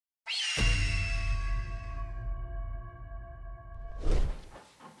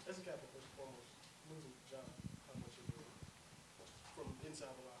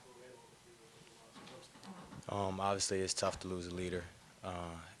Obviously, it's tough to lose a leader,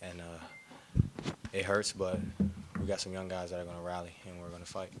 and it hurts, but we got some young guys that are going to rally, and we're going to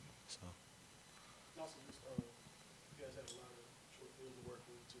fight. So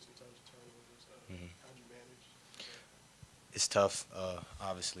mhm. It's tough,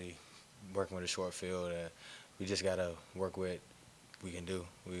 obviously, working with a short field. We just got to work with we can do.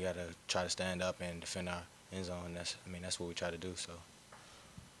 We got to try to stand up and defend our end zone. That's what we try to do. So,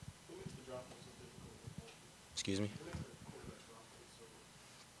 excuse me.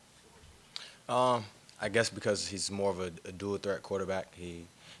 Um, I guess because he's more of a dual threat quarterback, he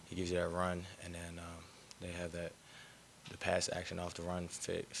gives you that run, and then they have the pass action off the run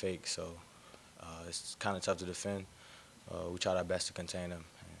fake. So it's kind of tough to defend. We tried our best to contain him.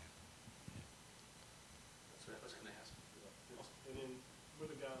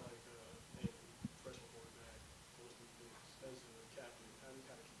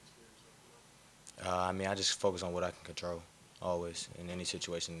 I just focus on what I can control always in any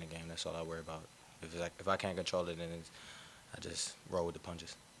situation in the game. That's all I worry about. If I can't control it, then I just roll with the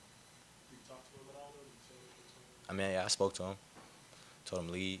punches. Yeah, I spoke to him, told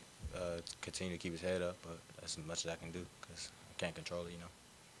him lead, continue to keep his head up, but that's as much as I can do because I can't control it.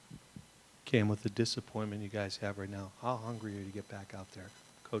 Cam, with the disappointment you guys have right now, how hungry are you to get back out there?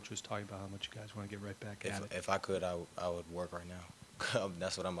 Coach was talking about how much you guys want to get right back at it. If I could, I would work right now.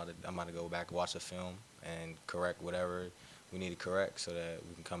 That's what I'm about to go back, watch the film, and correct whatever we need to correct so that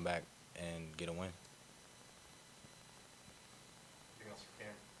we can come back and get a win.